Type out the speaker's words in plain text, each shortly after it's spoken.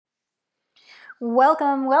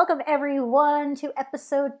Welcome everyone to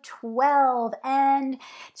episode 12. And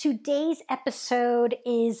today's episode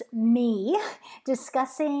is me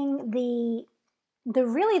discussing the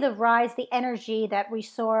rise, the energy that we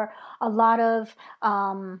saw a lot of.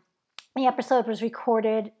 The episode was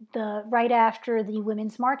recorded right after the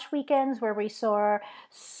Women's March weekends, where we saw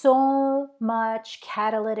so much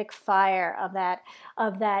catalytic fire of that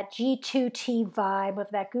G2T vibe, of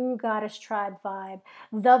that Guru Goddess Tribe vibe.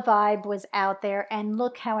 The vibe was out there, and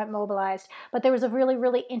look how it mobilized. But there was a really,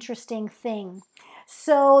 really interesting thing.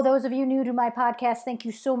 So those of you new to my podcast, thank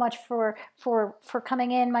you so much for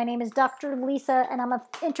coming in. My name is Dr. Lisa, and I'm an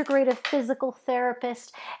integrative physical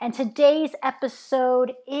therapist. And today's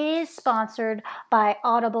episode is sponsored by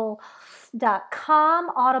Audible.com.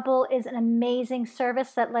 Audible is an amazing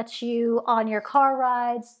service that lets you, on your car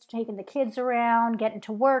rides, taking the kids around, getting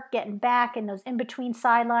to work, getting back, and those in-between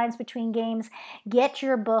sidelines between games, get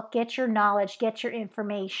your book, get your knowledge, get your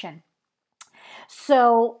information.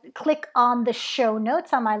 So click on the show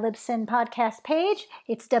notes on my Libsyn podcast page.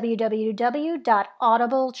 It's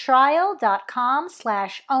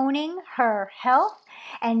www.audibletrial.com/owningherhealth,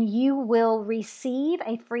 and you will receive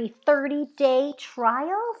a free 30-day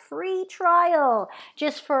free trial,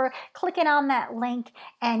 just for clicking on that link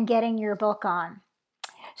and getting your book on.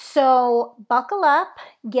 So buckle up,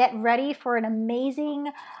 get ready for an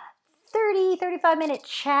amazing 35 minute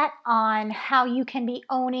chat on how you can be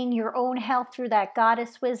owning your own health through that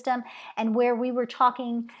goddess wisdom, and where we were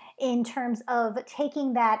talking in terms of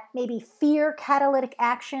taking that maybe fear catalytic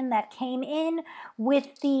action that came in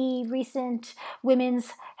with the recent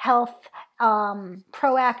women's health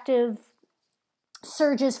proactive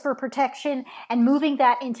surges for protection, and moving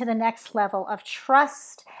that into the next level of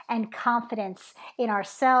trust and confidence in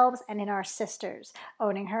ourselves and in our sisters.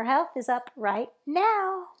 Owning Her Health is up right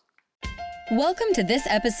now. Welcome to this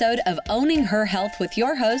episode of Owning Her Health with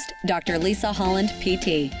your host, Dr. Lisa Holland,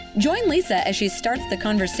 PT. Join Lisa as she starts the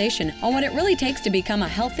conversation on what it really takes to become a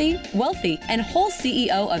healthy, wealthy, and whole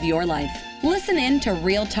CEO of your life. Listen in to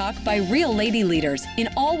real talk by real lady leaders in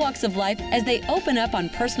all walks of life as they open up on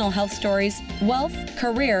personal health stories, wealth,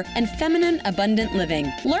 career, and feminine abundant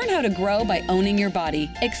living. Learn how to grow by owning your body,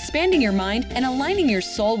 expanding your mind, and aligning your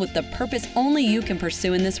soul with the purpose only you can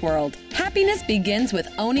pursue in this world. Happiness begins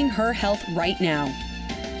with owning her health right now.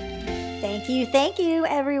 Thank you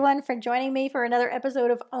everyone for joining me for another episode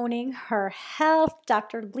of Owning Her Health.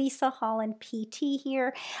 Dr. Lisa Holland, PT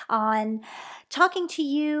here, on talking to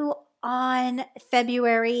you on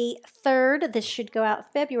February 3rd. This should go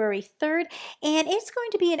out February 3rd, and it's going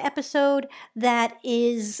to be an episode that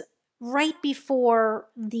is right before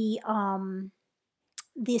the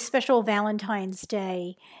special Valentine's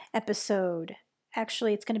Day episode.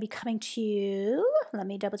 Actually, it's going to be coming to you, let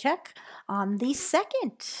me double check, on the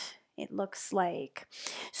 2nd, it looks like.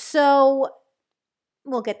 So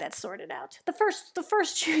we'll get that sorted out. The first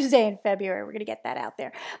Tuesday in February, we're going to get that out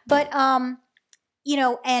there. But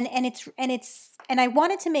and I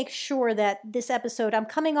wanted to make sure that this episode, I'm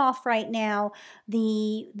coming off right now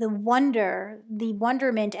the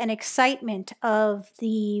wonderment and excitement of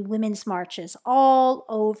the women's marches all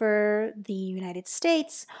over the United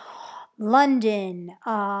States, London,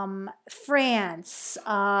 France,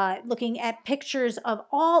 looking at pictures of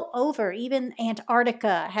all over. Even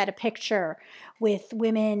Antarctica had a picture with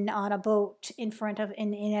women on a boat in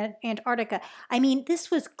Antarctica. I mean,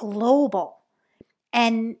 this was global.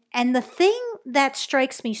 And the thing that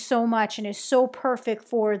strikes me so much and is so perfect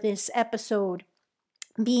for this episode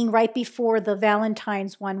being right before the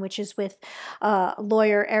Valentine's one, which is with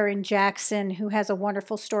lawyer Erin Jackson, who has a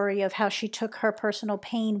wonderful story of how she took her personal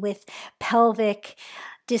pain with pelvic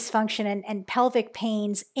dysfunction and pelvic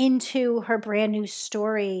pains into her brand new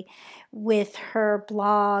story with her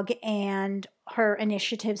blog and her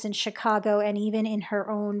initiatives in Chicago, and even in her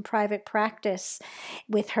own private practice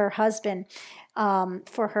with her husband,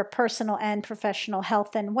 for her personal and professional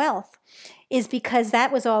health and wealth, is because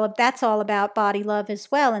that's all about body love as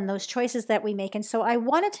well, and those choices that we make. And so I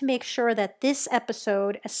wanted to make sure that this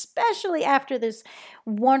episode, especially after this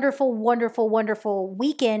wonderful, wonderful, wonderful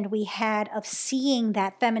weekend we had of seeing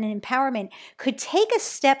that feminine empowerment, could take a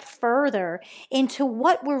step further into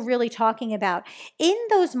what we're really talking about. In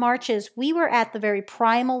those marches, we were at the very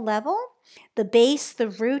primal level, the base, the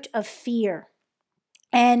root of fear.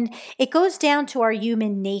 And it goes down to our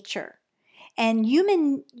human nature. And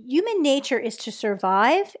human nature is to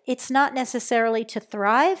survive. It's not necessarily to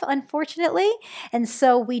thrive, unfortunately. And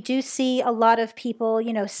so we do see a lot of people,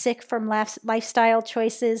 sick from lifestyle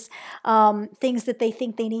choices, things that they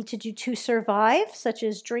think they need to do to survive, such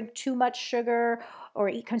as drink too much sugar, or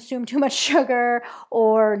eat, consume too much sugar,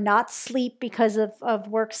 or not sleep because of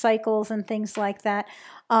work cycles and things like that.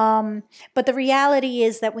 But the reality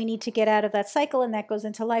is that we need to get out of that cycle, and that goes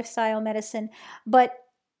into lifestyle medicine. But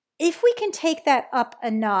if we can take that up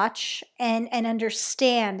a notch and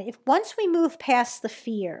understand, if once we move past the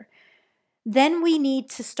fear, then we need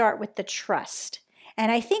to start with the trust.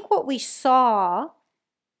 And I think what we saw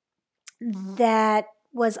that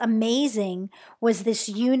was amazing was this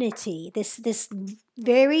unity, this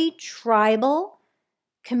very tribal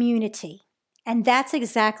community. And that's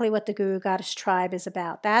exactly what the Guru Goddess Tribe is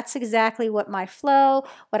about. That's exactly what my flow,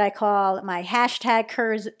 what I call my hashtag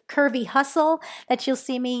curvy hustle that you'll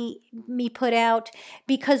see me put out.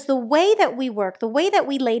 Because the way that we work, the way that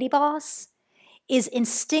we lady boss is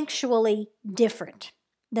instinctually different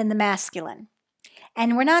than the masculine.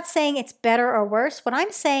 And we're not saying it's better or worse. What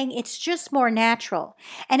I'm saying, it's just more natural.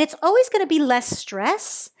 And it's always going to be less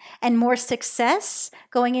stress and more success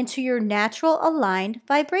going into your natural aligned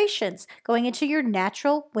vibrations, going into your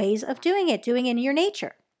natural ways of doing it in your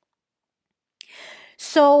nature.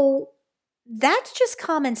 So that's just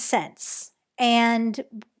common sense. And,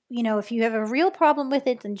 if you have a real problem with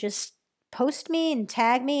it, then just post me and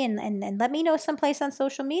tag me and let me know someplace on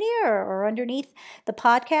social media or underneath the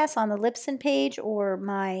podcast on the Lipson page or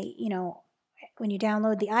my, when you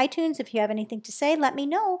download the iTunes, if you have anything to say, let me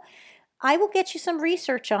know. I will get you some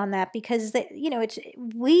research on that because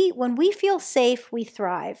when we feel safe, we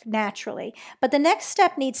thrive naturally. But the next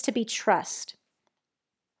step needs to be trust.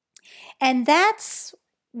 And that's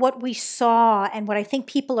what we saw and what I think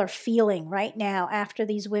people are feeling right now after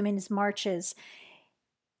these women's marches.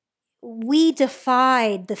 We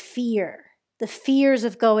defied the fears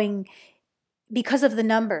of going because of the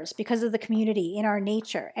numbers, because of the community in our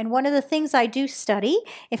nature. And one of the things I do study,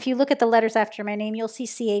 if you look at the letters after my name, you'll see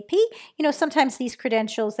CAP. Sometimes these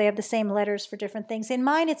credentials, they have the same letters for different things. In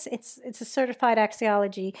mine, it's a certified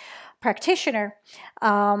axiology practitioner,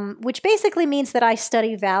 which basically means that I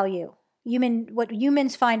study value. What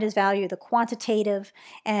humans find as value, the quantitative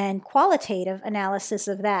and qualitative analysis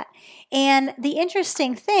of that. And the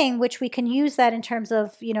interesting thing, which we can use that in terms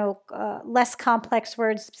of, less complex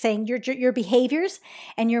words, saying your behaviors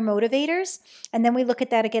and your motivators. And then we look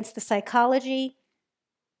at that against the psychology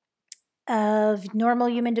of normal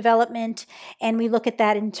human development, and we look at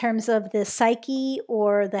that in terms of the psyche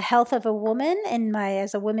or the health of a woman and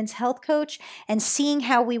as a women's health coach, and seeing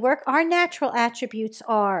how we work. Our natural attributes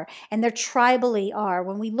are, and they're tribally are,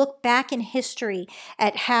 when we look back in history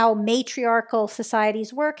at how matriarchal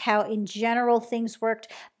societies work, how in general things worked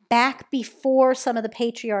back before some of the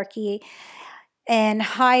patriarchy and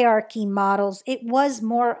hierarchy models, it was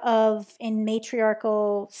more of, in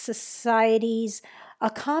matriarchal societies, a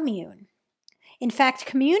commune. In fact,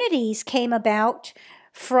 communities came about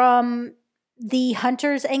from the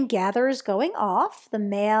hunters and gatherers going off, the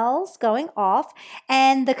males going off,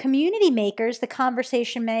 and the community makers, the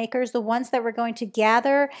conversation makers, the ones that were going to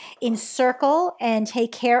gather in circle and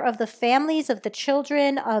take care of the families, of the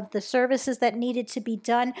children, of the services that needed to be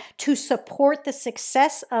done to support the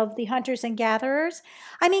success of the hunters and gatherers.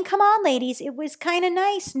 I mean, come on, ladies, it was kind of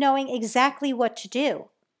nice knowing exactly what to do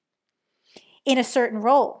in a certain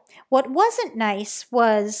role. What wasn't nice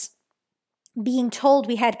was being told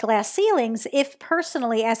we had glass ceilings if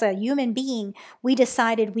personally, as a human being, we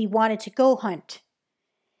decided we wanted to go hunt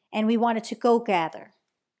and we wanted to go gather.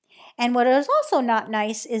 And what is also not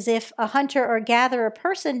nice is if a hunter or gatherer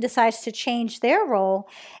person decides to change their role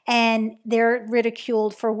and they're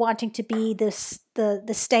ridiculed for wanting to be the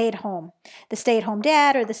stay-at-home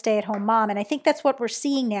dad or the stay-at-home mom. And I think that's what we're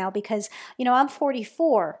seeing now because, I'm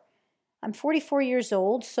 44. I'm 44 years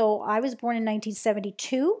old, so I was born in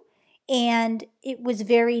 1972, and it was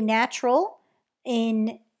very natural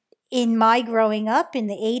in my growing up in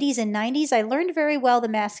the 80s and 90s. I learned very well the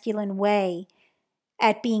masculine way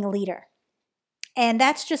at being a leader. And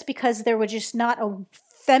that's just because there was just not a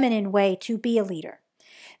feminine way to be a leader.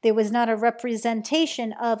 There was not a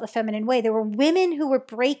representation of a feminine way. There were women who were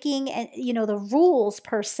breaking, the rules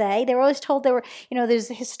per se. They were always told there were, there's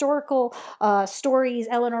historical stories,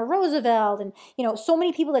 Eleanor Roosevelt, and, so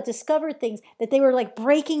many people that discovered things that they were like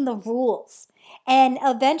breaking the rules. And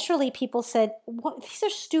eventually people said, "What? These are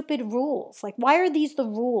stupid rules. Like, why are these the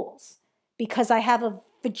rules? Because I have a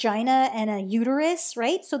vagina and a uterus,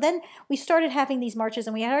 right?" So then we started having these marches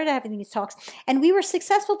and we started having these talks, and we were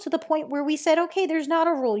successful to the point where we said, okay, there's not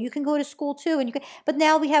a rule. You can go to school too, and you can. But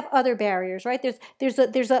now we have other barriers, right? There's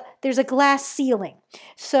a glass ceiling.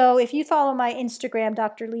 So if you follow my Instagram,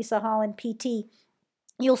 Dr. Lisa Holland PT,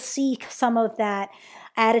 you'll see some of that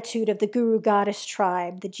attitude of the Guru Goddess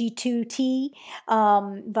Tribe, the G2T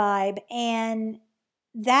vibe, and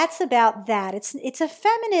that's about that. It's a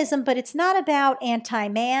feminism, but it's not about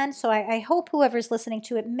anti-man. So I hope whoever's listening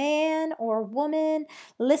to it, man or woman,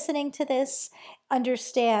 listening to this,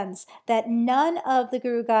 understands that none of the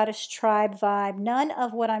Guru Goddess tribe vibe, none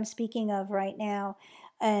of what I'm speaking of right now,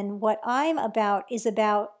 and what I'm about is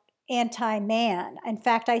about anti-man. In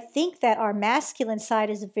fact, I think that our masculine side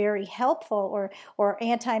is very helpful, or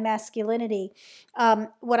anti-masculinity.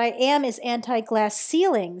 What I am is anti-glass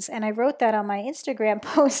ceilings, and I wrote that on my Instagram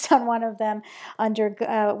post on one of them under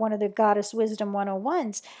one of the Goddess Wisdom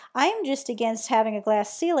 101s. I am just against having a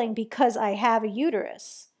glass ceiling because I have a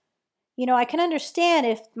uterus. You know, I can understand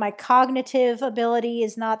if my cognitive ability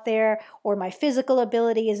is not there or my physical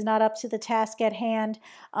ability is not up to the task at hand.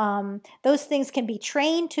 Those things can be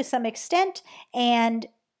trained to some extent, and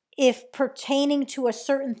if pertaining to a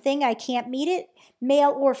certain thing I can't meet it,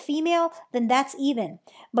 male or female, then that's even.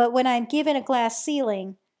 But when I'm given a glass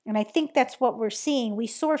ceiling, and I think that's what we're seeing, we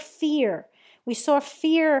saw fear. We saw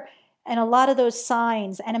fear and a lot of those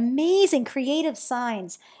signs and amazing creative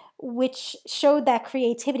signs which showed that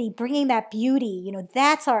creativity, bringing that beauty. You know,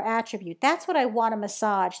 that's our attribute. That's what I want to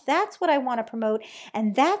massage. That's what I want to promote.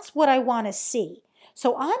 And that's what I want to see.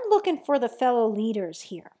 So I'm looking for the fellow leaders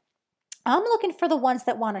here. I'm looking for the ones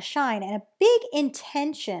that want to shine. And a big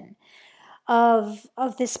intention of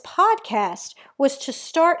this podcast was to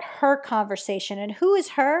start her conversation. And who is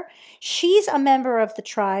her? She's a member of the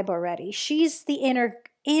tribe already. She's the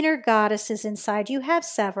inner goddesses inside. You have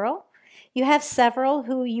several. You have several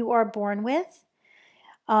who you are born with,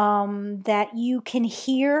 that you can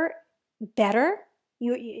hear better.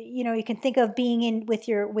 You know, you can think of being in with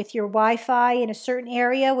your Wi-Fi in a certain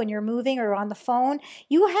area when you're moving or on the phone.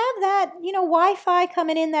 You have that, you know, Wi-Fi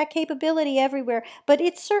coming in, that capability everywhere, but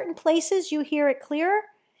it's certain places you hear it clearer.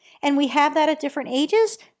 And we have that at different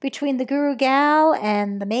ages between the Guru Gal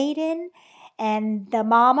and the maiden and the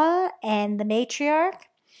mama and the matriarch.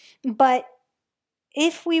 But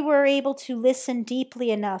if we were able to listen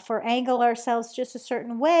deeply enough or angle ourselves just a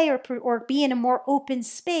certain way, or be in a more open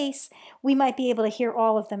space, we might be able to hear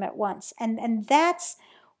all of them at once. And that's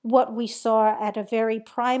what we saw at a very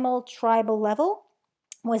primal tribal level,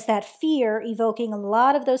 was that fear evoking a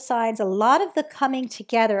lot of those signs, a lot of the coming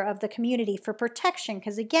together of the community for protection.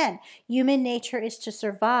 Because again, human nature is to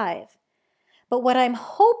survive. But what I'm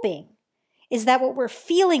hoping is that what we're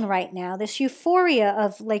feeling right now, this euphoria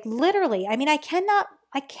of, like, literally, I mean, I cannot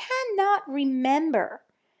remember.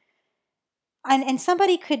 And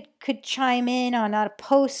somebody could chime in on a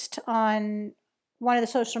post on one of the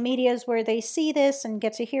social medias where they see this and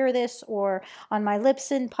get to hear this, or on my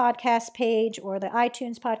Libsyn podcast page or the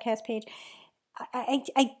iTunes podcast page.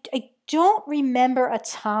 I don't remember a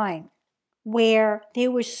time where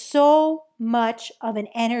there was so much of an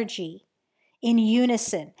energy in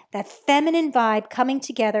unison, that feminine vibe coming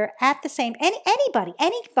together at the same, anybody,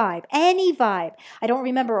 any vibe. I don't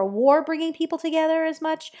remember a war bringing people together as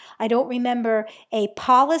much. I don't remember a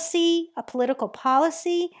political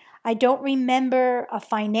policy. I don't remember a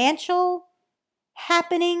financial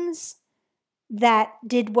happenings that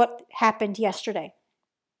did what happened yesterday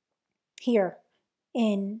here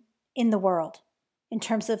in the world, in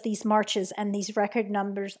terms of these marches and these record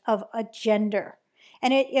numbers of a gender,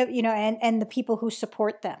 and and the people who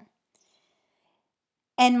support them.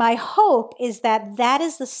 And my hope is that that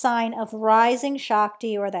is the sign of rising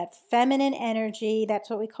Shakti, or that feminine energy. That's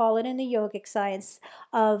what we call it in the yogic science,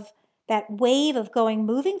 of that wave of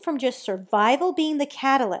moving from just survival being the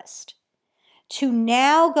catalyst to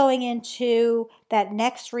now going into that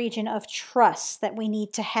next region of trust that we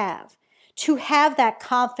need to have that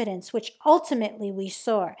confidence, which ultimately we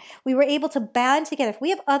saw. We were able to band together. If we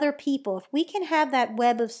have other people, if we can have that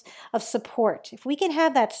web of support, if we can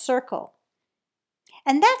have that circle.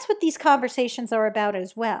 And that's what these conversations are about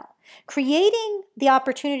as well. Creating the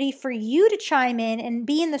opportunity for you to chime in and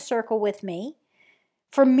be in the circle with me,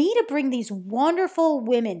 for me to bring these wonderful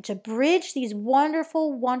women, to bridge these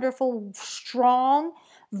wonderful, wonderful, strong,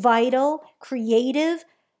 vital, creative,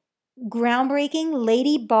 groundbreaking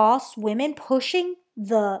lady boss women, pushing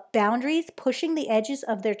the boundaries, pushing the edges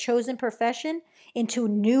of their chosen profession into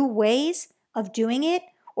new ways of doing it,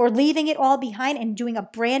 or leaving it all behind and doing a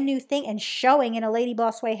brand new thing and showing in a lady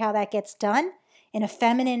boss way how that gets done in a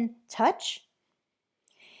feminine touch.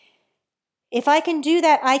 If I can do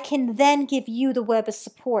that, I can then give you the web of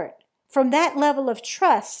support. From that level of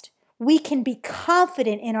trust, we can be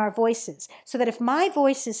confident in our voices, so that if my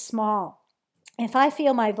voice is small, if I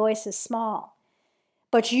feel my voice is small,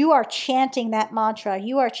 but you are chanting that mantra,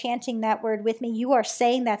 you are chanting that word with me, you are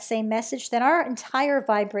saying that same message, then our entire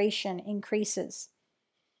vibration increases.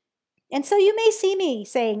 And so you may see me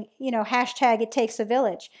saying, hashtag it takes a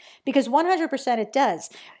village, because 100% it does,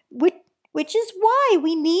 which is why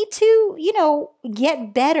we need to,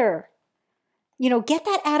 get better, get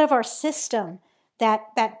that out of our system, that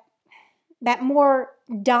more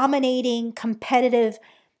dominating, competitive,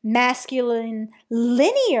 masculine,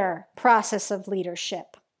 linear process of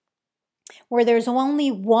leadership where there's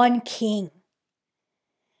only one king,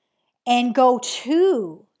 and go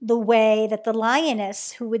to the way that the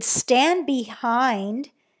lioness who would stand behind,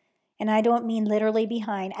 and I don't mean literally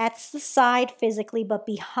behind, at the side physically, but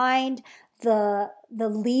behind the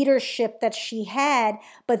leadership that she had,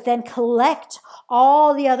 but then collect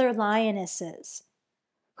all the other lionesses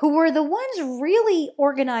who were the ones really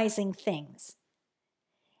organizing things.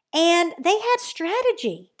 And they had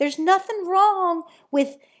strategy. There's nothing wrong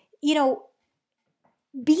with,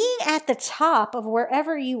 being at the top of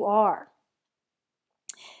wherever you are.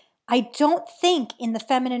 I don't think in the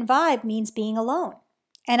feminine vibe means being alone.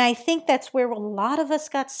 And I think that's where a lot of us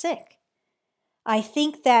got sick. I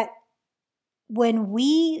think that when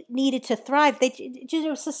we needed to thrive,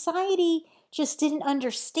 society just didn't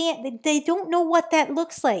understand. They don't know what that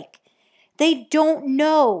looks like. They don't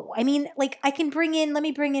know. I mean, like, let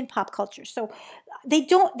me bring in pop culture. So they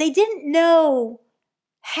didn't know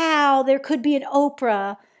how there could be an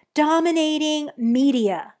Oprah dominating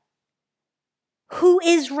media who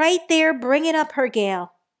is right there bringing up her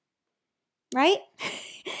gal, right?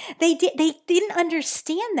 They didn't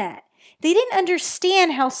understand that. They didn't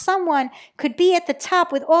understand how someone could be at the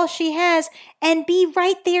top with all she has and be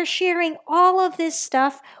right there sharing all of this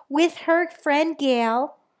stuff with her friend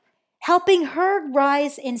Gail, helping her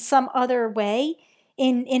rise in some other way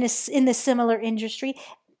in the similar industry.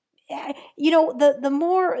 The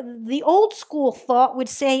old school thought would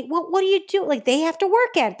say, well, what do you do? Like, they have to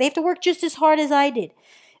work at it. They have to work just as hard as I did.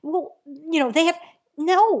 Well,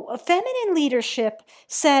 a feminine leadership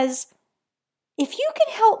says, if you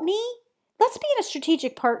can help me, let's be in a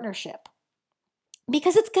strategic partnership,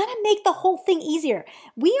 because it's going to make the whole thing easier.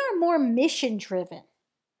 We are more mission driven.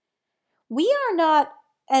 We are not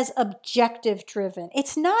as objective driven.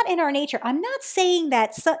 It's not in our nature. I'm not saying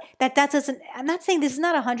that doesn't, I'm not saying this is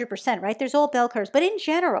not 100%, right? There's all bell curves, but in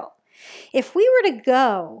general, if we were to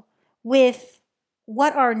go with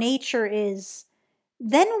what our nature is,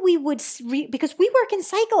 then we would, because we work in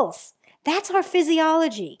cycles. That's our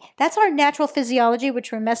physiology. That's our natural physiology,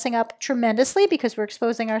 which we're messing up tremendously because we're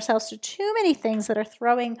exposing ourselves to too many things that are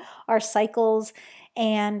throwing our cycles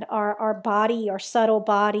and our body, our subtle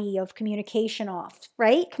body of communication off,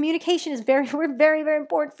 right? Communication is we're very, very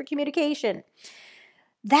important for communication.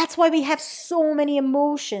 That's why we have so many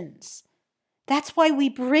emotions. That's why we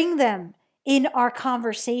bring them in our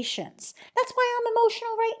conversations. That's why I'm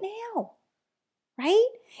emotional right now, right?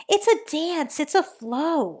 It's a dance. It's a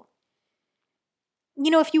flow.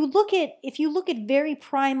 If you look at very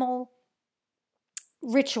primal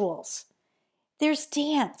rituals, there's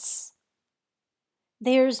dance,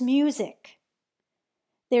 there's music,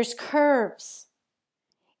 there's curves.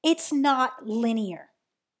 It's not linear.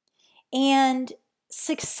 And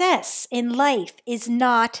success in life is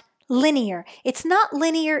not linear. It's not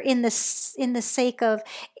linear in the sake of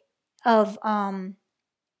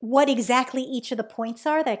what exactly each of the points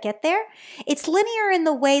are that get there. It's linear in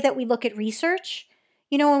the way that we look at research.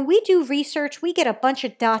 When we do research, we get a bunch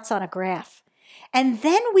of dots on a graph. And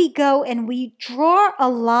then we go and we draw a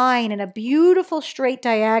line in a beautiful straight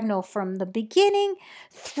diagonal from the beginning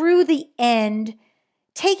through the end,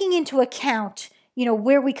 taking into account,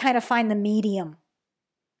 where we kind of find the medium.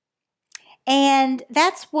 And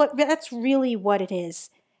that's really what it is,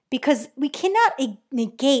 because we cannot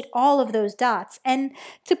negate all of those dots. And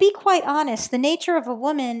to be quite honest, the nature of a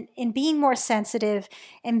woman in being more sensitive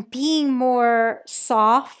and being more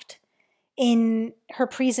soft in her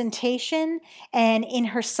presentation and in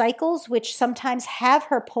her cycles, which sometimes have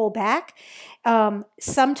her pull back.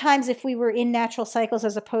 Sometimes if we were in natural cycles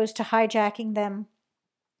as opposed to hijacking them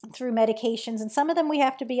through medications, and some of them we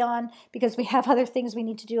have to be on because we have other things we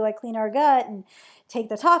need to do, like clean our gut and take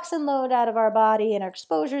the toxin load out of our body and our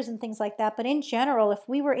exposures and things like that. But in general, if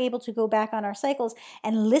we were able to go back on our cycles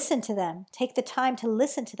and listen to them, take the time to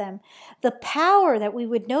listen to them, the power that we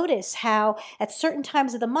would notice how at certain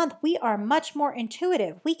times of the month we are much more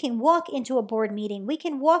intuitive. We can walk into a board meeting. We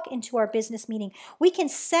can walk into our business meeting. We can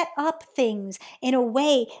set up things in a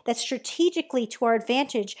way that's strategically to our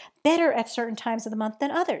advantage better at certain times of the month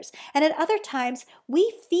than others. And at other times,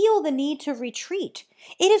 we feel the need to retreat.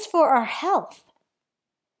 It is for our health.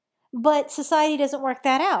 But society doesn't work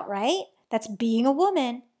that out, right? That's being a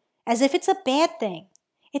woman, as if it's a bad thing.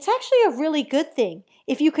 It's actually a really good thing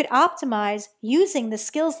if you could optimize using the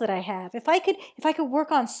skills that I have. If I could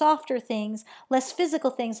work on softer things, less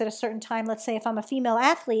physical things at a certain time, let's say if I'm a female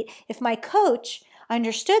athlete, if my coach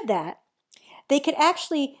understood that, they could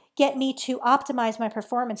actually get me to optimize my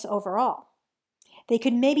performance overall. They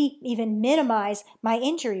could maybe even minimize my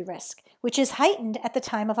injury risk, which is heightened at the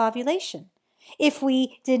time of ovulation. If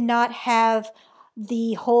we did not have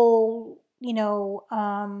the whole,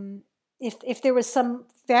 if there was some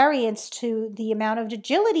variance to the amount of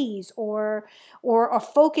agilities or a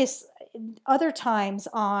focus other times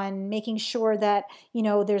on making sure that,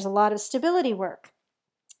 there's a lot of stability work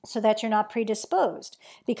so that you're not predisposed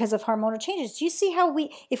because of hormonal changes. Do you see how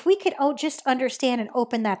if we could just understand and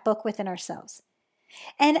open that book within ourselves?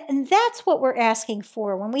 And that's what we're asking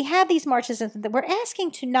for. When we have these marches, we're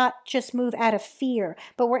asking to not just move out of fear,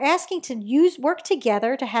 but we're asking to work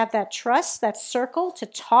together to have that trust, that circle, to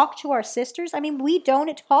talk to our sisters. I mean, we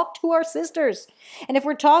don't talk to our sisters. And if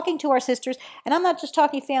we're talking to our sisters, and I'm not just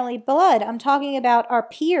talking family blood, I'm talking about our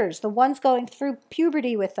peers, the ones going through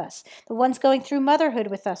puberty with us, the ones going through motherhood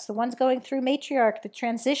with us, the ones going through matriarch, the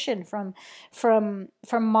transition from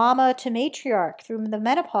mama to matriarch through the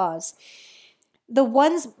menopause, the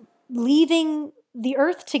ones leaving the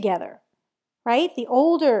earth together, right? The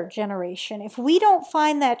older generation. If we don't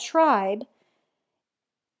find that tribe,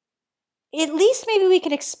 at least maybe we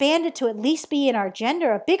can expand it to at least be in our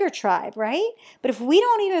gender, a bigger tribe, right? But if we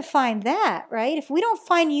don't even find that, right? If we don't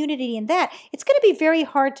find unity in that, it's going to be very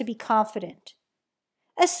hard to be confident,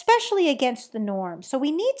 especially against the norm. So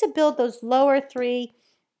we need to build those lower three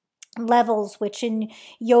levels, which in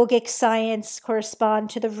yogic science correspond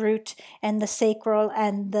to the root and the sacral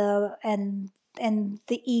and the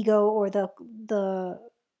ego, or the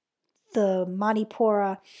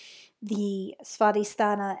manipura, the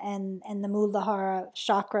svadhisthana, and the muladhara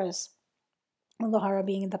chakras. Muladhara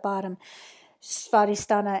being at the bottom,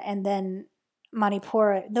 svadhisthana, and then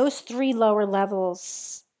manipura. Those three lower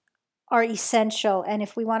levels are essential. And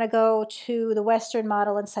if we want to go to the Western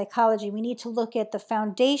model in psychology, we need to look at the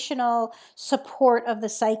foundational support of the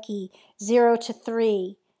psyche, 0 to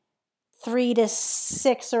 3, 3 to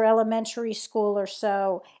 6 or elementary school or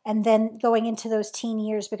so, and then going into those teen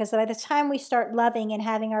years, because by the time we start loving and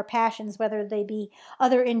having our passions, whether they be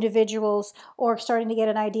other individuals or starting to get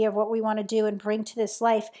an idea of what we want to do and bring to this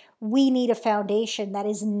life, we need a foundation that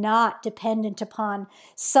is not dependent upon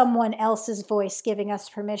someone else's voice giving us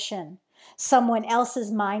permission, someone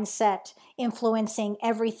else's mindset influencing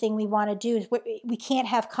everything we want to do. We can't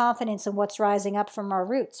have confidence in what's rising up from our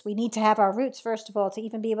roots. We need to have our roots, first of all, to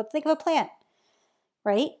even be able to think of a plant,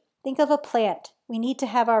 right? Think of a plant. We need to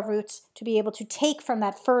have our roots to be able to take from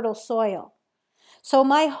that fertile soil. So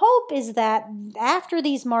my hope is that after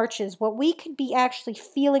these marches, what we could be actually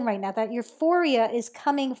feeling right now, that euphoria is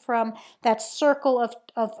coming from that circle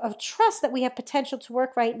of trust that we have potential to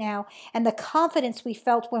work right now, and the confidence we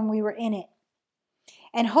felt when we were in it.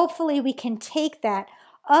 And hopefully we can take that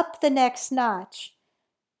up the next notch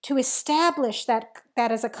to establish that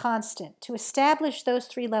as a constant, to establish those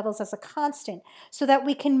three levels as a constant, so that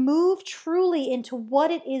we can move truly into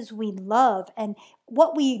what it is we love. And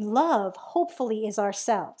what we love, hopefully, is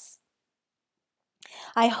ourselves.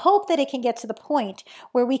 I hope that it can get to the point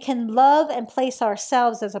where we can love and place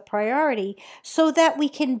ourselves as a priority, so that we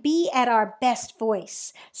can be at our best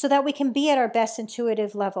voice, so that we can be at our best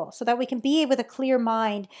intuitive level, so that we can be with a clear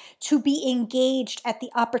mind to be engaged at the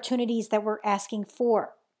opportunities that we're asking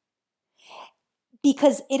for.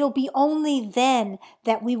 Because it'll be only then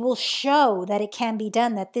that we will show that it can be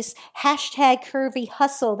done, that this hashtag curvy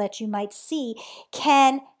hustle that you might see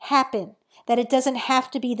can happen, that it doesn't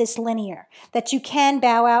have to be this linear, that you can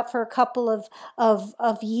bow out for a couple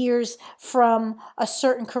of years from a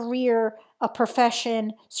certain career, a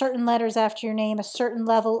profession, certain letters after your name, a certain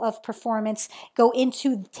level of performance, go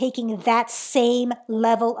into taking that same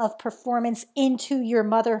level of performance into your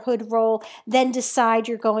motherhood role, then decide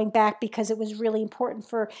you're going back because it was really important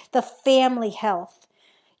for the family health.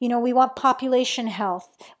 We want population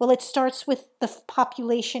health. Well, it starts with the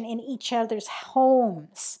population in each other's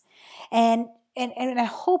homes. And I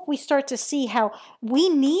hope we start to see how we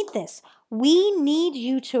need this. We need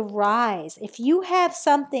you to rise. If you have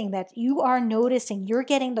something that you are noticing, you're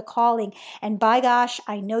getting the calling, and by gosh,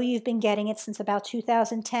 I know you've been getting it since about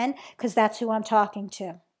 2010, because that's who I'm talking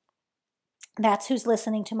to. That's who's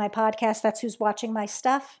listening to my podcast. That's who's watching my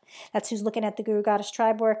stuff. That's who's looking at the Guru Goddess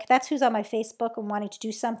Tribe work. That's who's on my Facebook and wanting to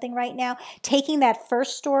do something right now. Taking that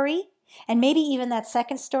first story and maybe even that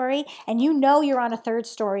second story, and you're on a third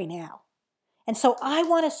story now. And so I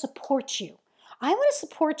want to support you. I want to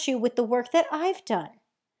support you with the work that I've done.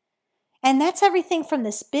 And that's everything from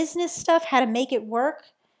this business stuff, how to make it work,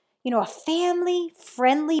 a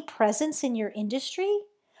family-friendly presence in your industry.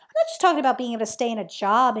 I'm not just talking about being able to stay in a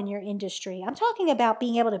job in your industry. I'm talking about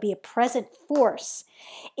being able to be a present force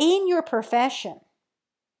in your profession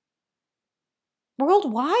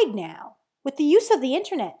worldwide now with the use of the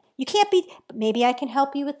internet. You can't be, maybe I can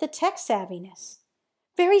help you with the tech savviness.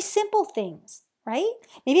 Very simple things, right?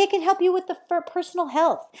 Maybe I can help you with the personal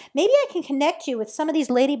health. Maybe I can connect you with some of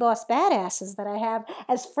these lady boss badasses that I have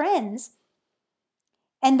as friends.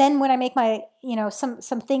 And then when I make my,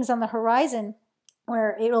 some things on the horizon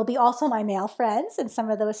where it'll be also my male friends and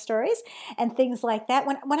some of those stories and things like that,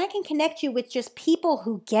 when I can connect you with just people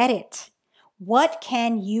who get it, what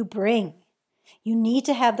can you bring? You need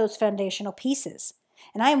to have those foundational pieces.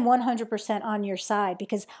 And I am 100% on your side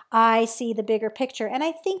because I see the bigger picture, and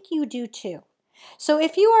I think you do too. So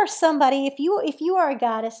if you are somebody, if you are a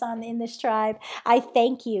goddess in this tribe, I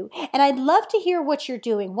thank you, and I'd love to hear what you're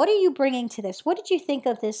doing. What are you bringing to this? What did you think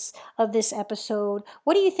of this episode?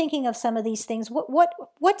 What are you thinking of some of these things?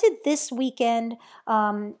 What did this weekend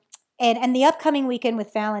and the upcoming weekend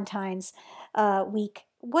with Valentine's week?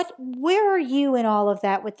 Where are you in all of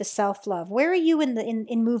that with the self-love? Where are you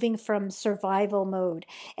in moving from survival mode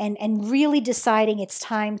and really deciding it's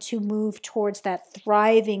time to move towards that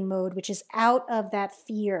thriving mode, which is out of that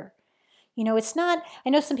fear? It's not,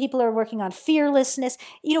 I know some people are working on fearlessness.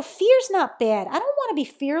 Fear's not bad. I don't want to be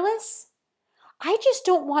fearless. I just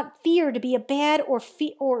don't want fear to be a bad or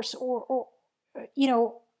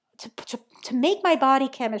to make my body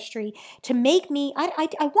chemistry, to make me, I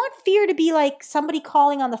want fear to be like somebody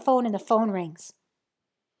calling on the phone and the phone rings.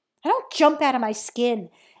 I don't jump out of my skin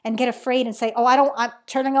and get afraid and say, I'm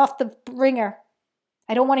turning off the ringer.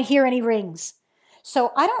 I don't want to hear any rings.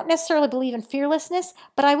 So I don't necessarily believe in fearlessness,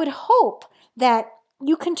 but I would hope that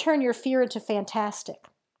you can turn your fear into fantastic.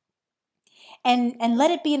 And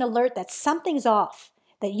let it be an alert that something's off,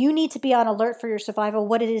 that you need to be on alert for your survival,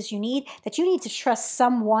 what it is you need, that you need to trust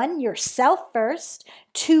someone, yourself first,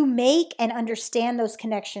 to make and understand those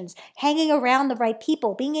connections, hanging around the right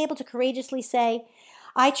people, being able to courageously say,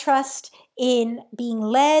 I trust in being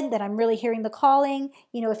led, that I'm really hearing the calling.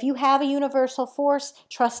 If you have a universal force,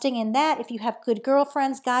 trusting in that. If you have good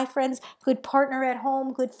girlfriends, guy friends, good partner at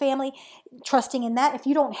home, good family, trusting in that. If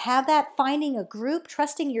you don't have that, finding a group,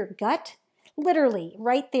 trusting your gut, literally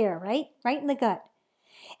right there, right in the gut.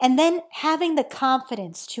 And then having the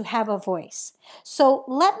confidence to have a voice. So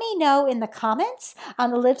let me know in the comments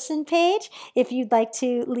on the Libsyn page if you'd like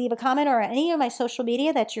to leave a comment, or any of my social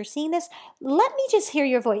media that you're seeing this. Let me just hear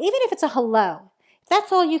your voice, even if it's a hello. If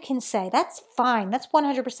that's all you can say, that's fine. That's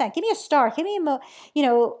 100%. Give me a star. Give me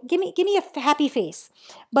give me a happy face.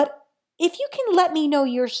 But if you can let me know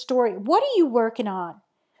your story, what are you working on?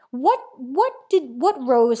 What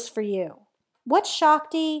rose for you? What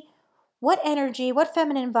Shakti? What energy, what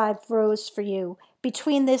feminine vibe rose for you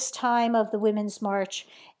between this time of the Women's March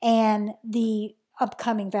and the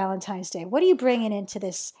upcoming Valentine's Day? What are you bringing into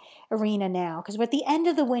this arena now? Because we're at the end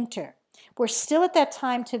of the winter. We're still at that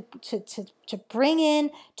time to bring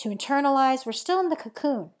in, to internalize. We're still in the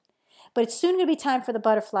cocoon. But it's soon going to be time for the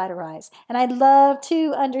butterfly to rise. And I'd love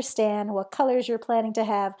to understand what colors you're planning to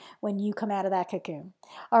have when you come out of that cocoon.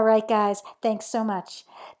 All right, guys, thanks so much.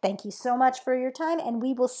 Thank you so much for your time, and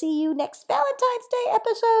we will see you next Valentine's Day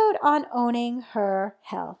episode on Owning Her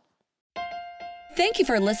Health. Thank you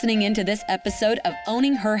for listening into this episode of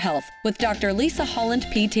Owning Her Health with Dr. Lisa Holland,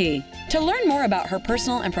 PT. To learn more about her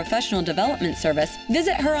personal and professional development service,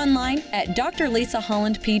 visit her online at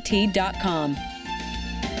drlisahollandpt.com.